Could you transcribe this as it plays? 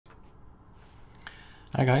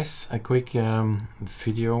Hi guys, a quick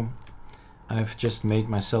video. I've just made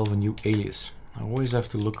myself a new alias. I always have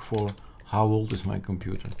to look for how old is my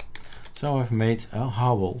computer. So I've made a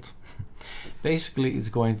how old. Basically it's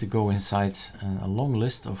going to go inside a long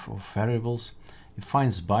list of variables. It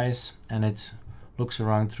finds bias and it looks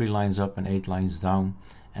around 3 lines up and 8 lines down,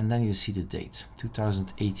 and then you see the date.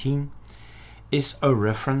 2018 is a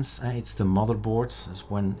reference. It's the motherboard. It's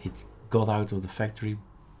when it got out of the factory,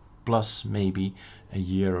 plus maybe a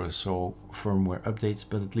year or so firmware updates,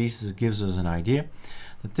 but at least it gives us an idea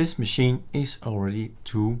that this machine is already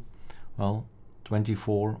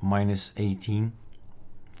 24 minus 18,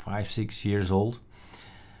 5-6 years old.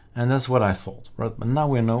 And that's what I thought, right? But now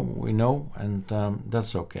we know, and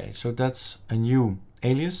that's okay. So that's a new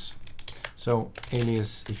alias. So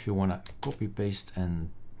alias, if you want to copy paste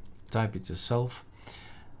and type it yourself,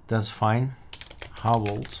 that's fine. How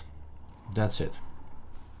old? That's it.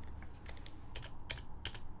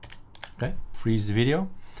 Okay, freeze the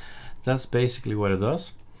video. That's basically what it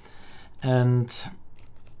does. And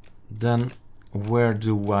then where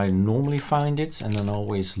do I normally find it? And then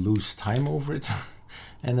always lose time over it.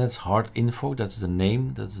 And that's hard info. That's the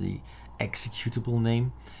name. That's the executable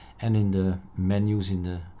name. And in the menus in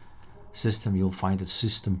the system, you'll find it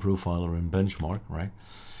system profiler and benchmark, right?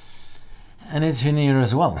 And it's in here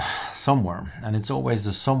as well, somewhere. And it's always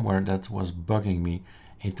the somewhere that was bugging me.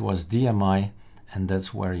 It was DMI. And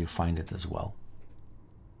that's where you find it as well.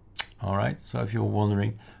 All right, so if you're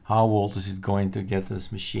wondering how old is it going to get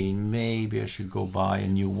this machine, maybe I should go buy a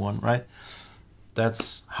new one, right?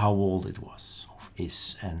 That's how old it was,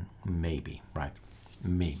 is, and maybe, right?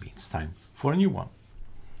 Maybe it's time for a new one.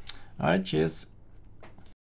 All right, cheers.